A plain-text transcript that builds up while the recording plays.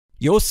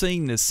You're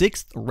seeing the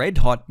 6th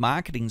red-hot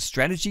marketing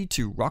strategy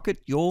to rocket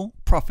your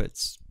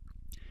profits.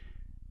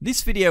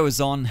 This video is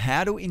on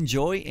how to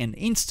enjoy an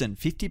instant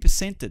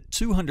 50% to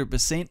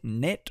 200%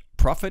 net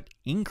profit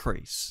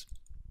increase.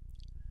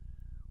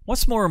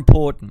 What's more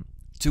important,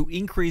 to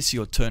increase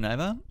your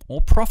turnover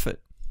or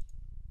profit?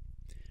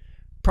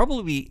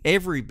 Probably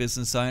every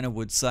business owner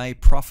would say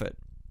profit,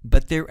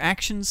 but their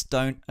actions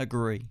don't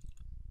agree.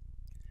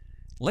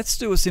 Let's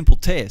do a simple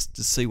test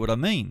to see what I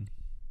mean.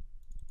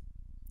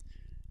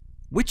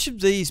 Which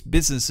of these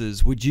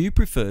businesses would you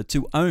prefer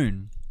to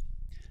own?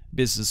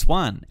 Business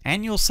 1,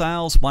 annual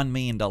sales $1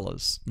 million,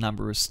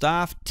 number of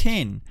staff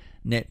 10,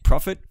 net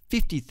profit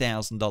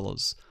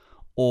 $50,000.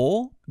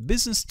 Or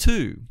Business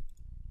 2,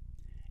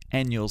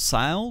 annual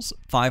sales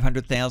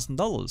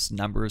 $500,000,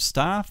 number of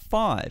staff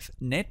 5,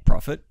 net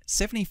profit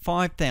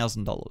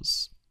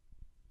 $75,000.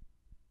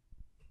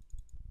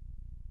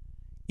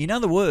 In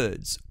other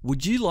words,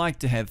 would you like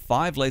to have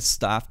 5 less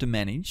staff to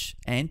manage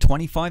and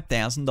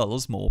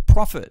 $25,000 more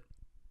profit?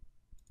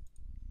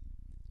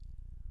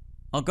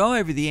 I'll go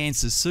over the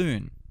answers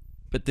soon,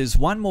 but there's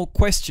one more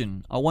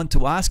question I want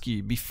to ask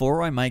you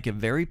before I make a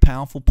very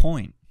powerful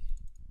point.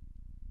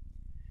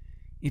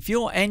 If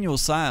your annual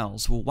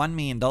sales were $1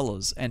 million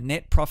and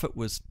net profit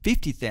was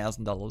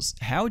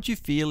 $50,000, how would you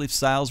feel if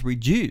sales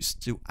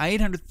reduced to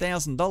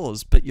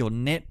 $800,000 but your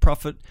net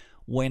profit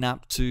went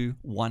up to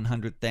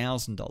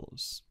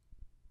 $100,000?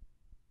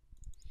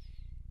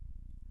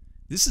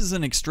 This is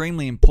an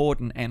extremely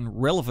important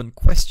and relevant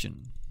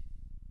question.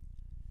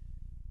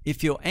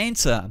 If your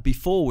answer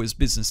before was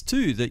Business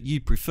 2, that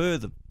you prefer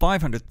the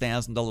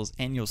 $500,000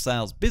 annual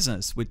sales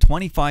business with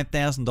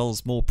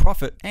 $25,000 more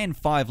profit and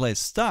 5 less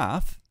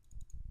staff,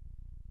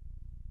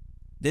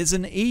 there's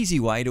an easy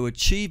way to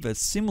achieve a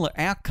similar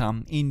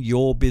outcome in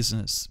your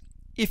business.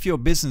 If your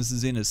business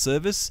is in a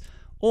service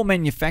or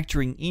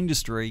manufacturing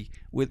industry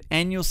with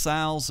annual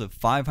sales of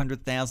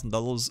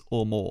 $500,000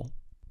 or more,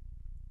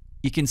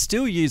 you can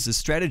still use the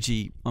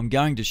strategy I'm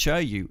going to show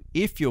you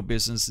if your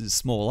business is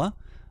smaller,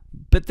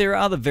 but there are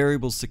other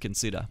variables to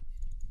consider.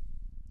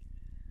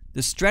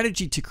 The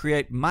strategy to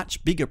create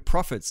much bigger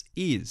profits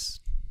is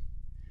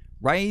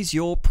raise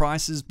your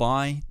prices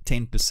by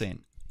 10%.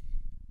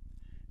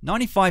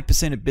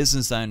 95% of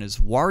business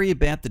owners worry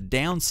about the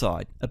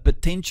downside, a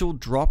potential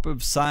drop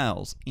of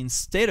sales,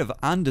 instead of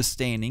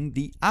understanding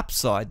the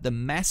upside, the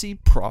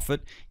massive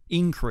profit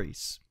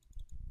increase.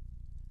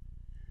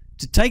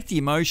 To take the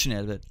emotion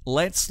out of it,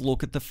 let's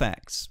look at the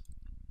facts.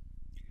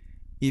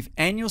 If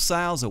annual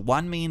sales are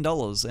 $1 million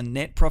and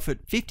net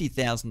profit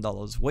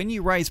 $50,000, when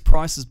you raise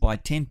prices by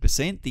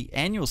 10%, the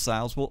annual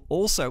sales will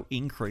also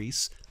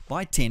increase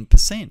by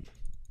 10%.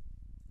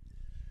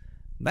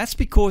 That's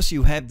because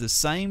you have the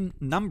same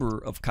number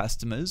of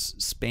customers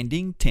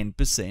spending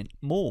 10%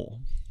 more.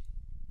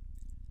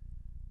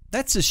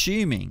 That's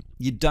assuming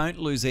you don't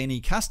lose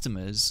any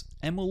customers,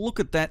 and we'll look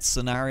at that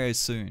scenario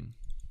soon.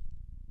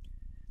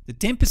 The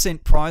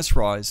 10% price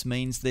rise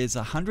means there's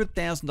a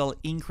 $100,000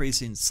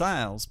 increase in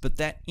sales, but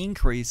that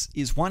increase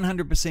is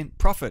 100%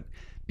 profit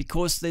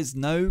because there's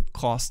no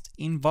cost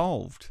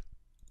involved.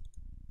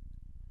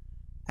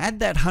 Add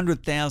that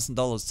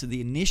 $100,000 to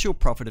the initial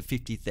profit of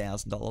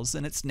 $50,000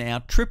 and it's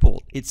now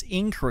tripled. It's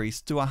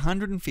increased to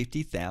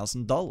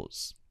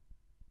 $150,000.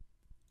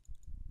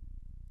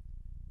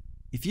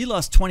 If you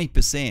lost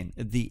 20%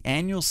 of the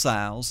annual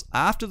sales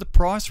after the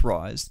price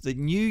rise, the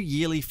new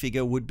yearly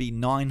figure would be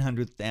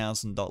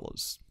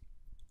 $900,000.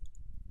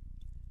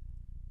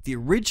 The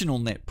original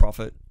net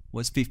profit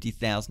was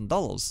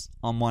 $50,000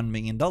 on $1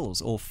 million,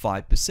 or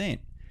 5%.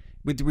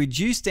 With the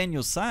reduced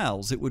annual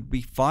sales, it would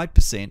be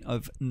 5%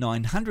 of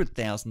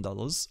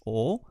 $900,000,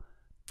 or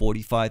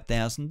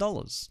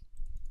 $45,000.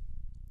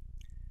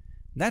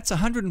 That's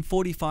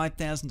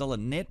 $145,000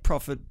 net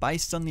profit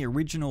based on the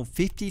original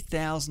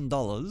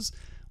 $50,000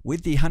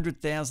 with the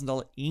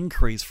 $100,000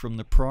 increase from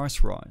the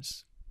price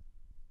rise.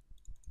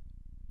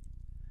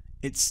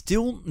 It's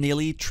still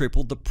nearly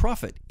tripled the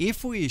profit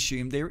if we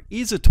assume there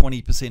is a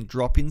 20%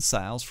 drop in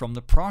sales from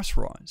the price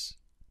rise.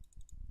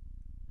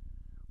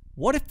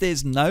 What if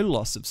there's no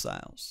loss of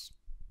sales?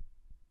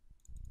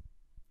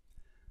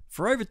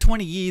 For over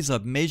 20 years,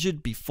 I've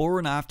measured before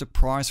and after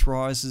price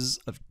rises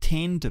of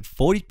 10 to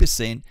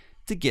 40%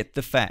 to get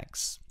the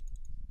facts.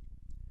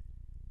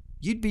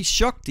 You'd be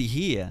shocked to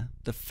hear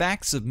the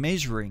facts of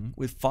measuring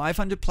with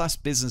 500 plus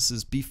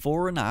businesses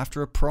before and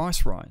after a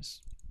price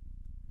rise.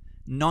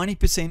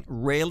 90%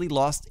 rarely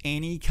lost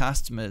any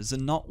customers,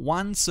 and not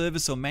one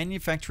service or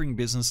manufacturing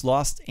business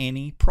lost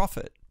any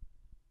profit.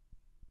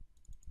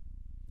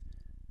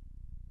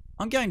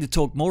 I'm going to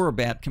talk more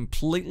about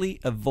completely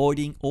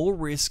avoiding all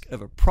risk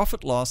of a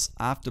profit loss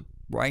after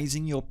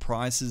raising your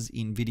prices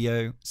in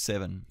video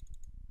 7.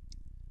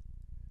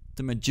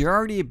 The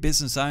majority of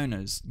business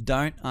owners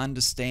don't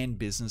understand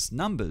business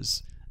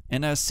numbers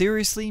and are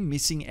seriously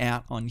missing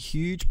out on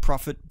huge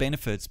profit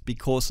benefits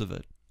because of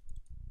it.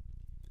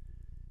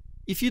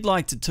 If you'd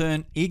like to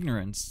turn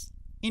ignorance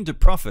into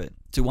profit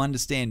to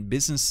understand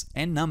business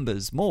and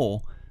numbers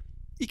more,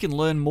 You can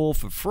learn more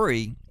for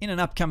free in an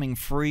upcoming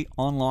free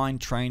online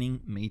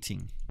training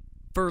meeting.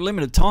 For a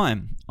limited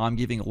time, I'm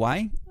giving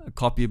away a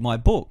copy of my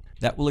book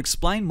that will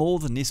explain more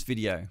than this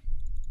video.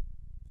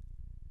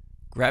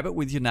 Grab it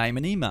with your name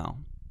and email.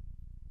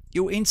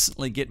 You'll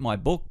instantly get my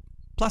book,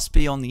 plus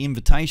be on the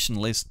invitation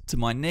list to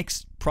my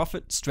next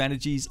Profit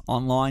Strategies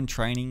online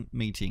training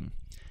meeting.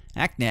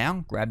 Act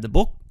now, grab the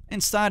book,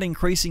 and start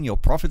increasing your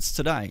profits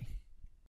today.